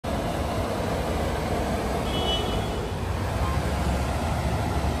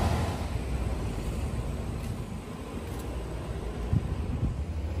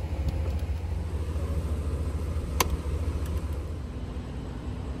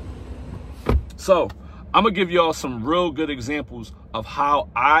So I'm gonna give y'all some real good examples of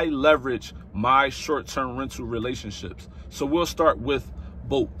how I leverage my short-term rental relationships. So we'll start with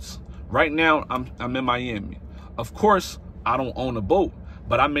boats. Right now, I'm in Miami. Of course, I don't own a boat,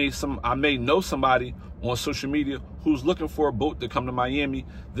 but I may know somebody on social media who's looking for a boat to come to Miami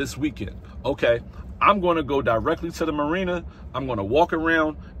this weekend. Okay, I'm going to go directly to the marina. I'm going to walk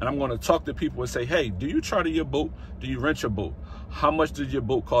around and I'm going to talk to people and say, hey, do you charter your boat? Do you rent your boat? How much does your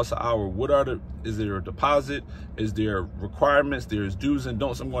boat cost an hour? Is there a deposit? Is there requirements? There's do's and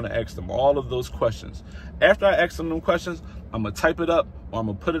don'ts. I'm going to ask them all of those questions. After I ask them questions, I'm going to type it up or I'm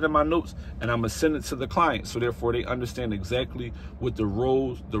going to put it in my notes and I'm going to send it to the client. So therefore they understand exactly what the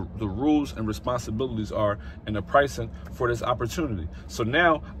rules and responsibilities are and the pricing for this opportunity. So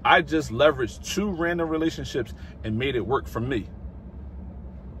now I just leveraged 2 random relationships and made it work for me.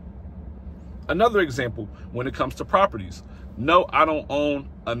 Another example when it comes to properties. No, I don't own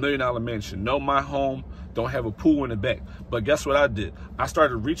a $1 million mansion. No, my home don't have a pool in the back. But guess what I did? I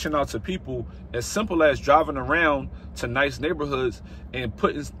started reaching out to people as simple as driving around to nice neighborhoods and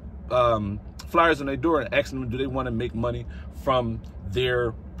putting flyers on their door and asking them, do they want to make money from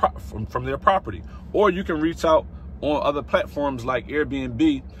their property? Or you can reach out on other platforms like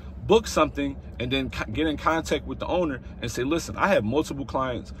Airbnb, book something, and then get in contact with the owner and say, listen, I have multiple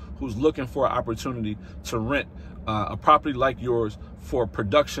clients who's looking for an opportunity to rent a property like yours for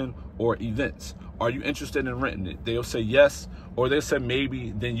production or events. Are you interested in renting it? They'll say yes, or they'll say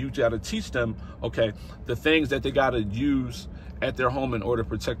maybe. Then you got to teach them, okay, the things that they got to use at their home in order to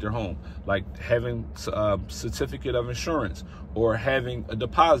protect their home, like having a certificate of insurance, or having a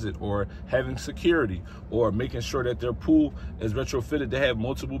deposit, or having security, or making sure that their pool is retrofitted to have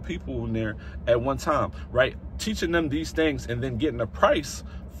multiple people in there at one time, right? Teaching them these things and then getting a price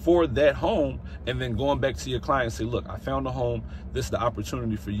for that home, and then going back to your client and say, look, I found a home. This is the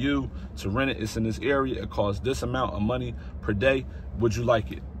opportunity for you to rent it. It's in this area. It costs this amount of money per day. Would you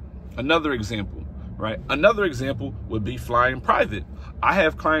like it? Another example, right? Another example would be flying private. I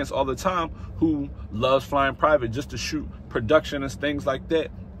have clients all the time who loves flying private just to shoot production and things like that,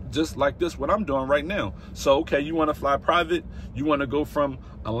 just like this, what I'm doing right now. So, okay, you want to fly private? You want to go from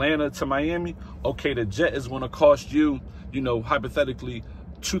Atlanta to Miami? Okay, the jet is going to cost you, hypothetically,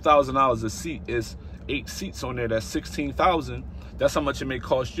 $2,000 a seat. Is 8 seats on there. That's $16,000. That's how much it may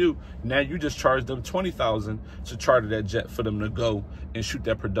cost you. Now you just charge them $20,000 to charter that jet for them to go and shoot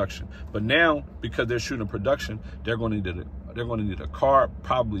that production. But now, because they're shooting production, they're going to need a car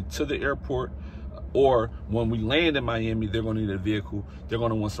probably to the airport, or when we land in Miami, they're going to need a vehicle. They're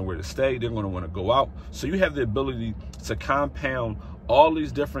going to want somewhere to stay. They're going to want to go out. So you have the ability to compound all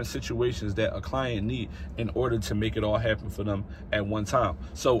these different situations that a client need in order to make it all happen for them at one time.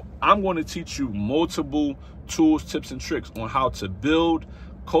 So I'm going to teach you multiple tools, tips, and tricks on how to build,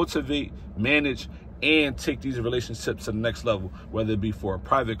 cultivate, manage, and take these relationships to the next level, whether it be for a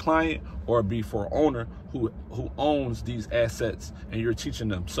private client or it be for an owner who owns these assets and you're teaching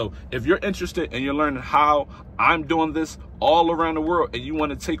them. So if you're interested and you're learning how I'm doing this all around the world and you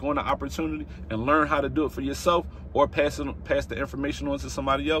want to take on the opportunity and learn how to do it for yourself or pass the information on to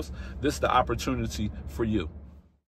somebody else, this is the opportunity for you.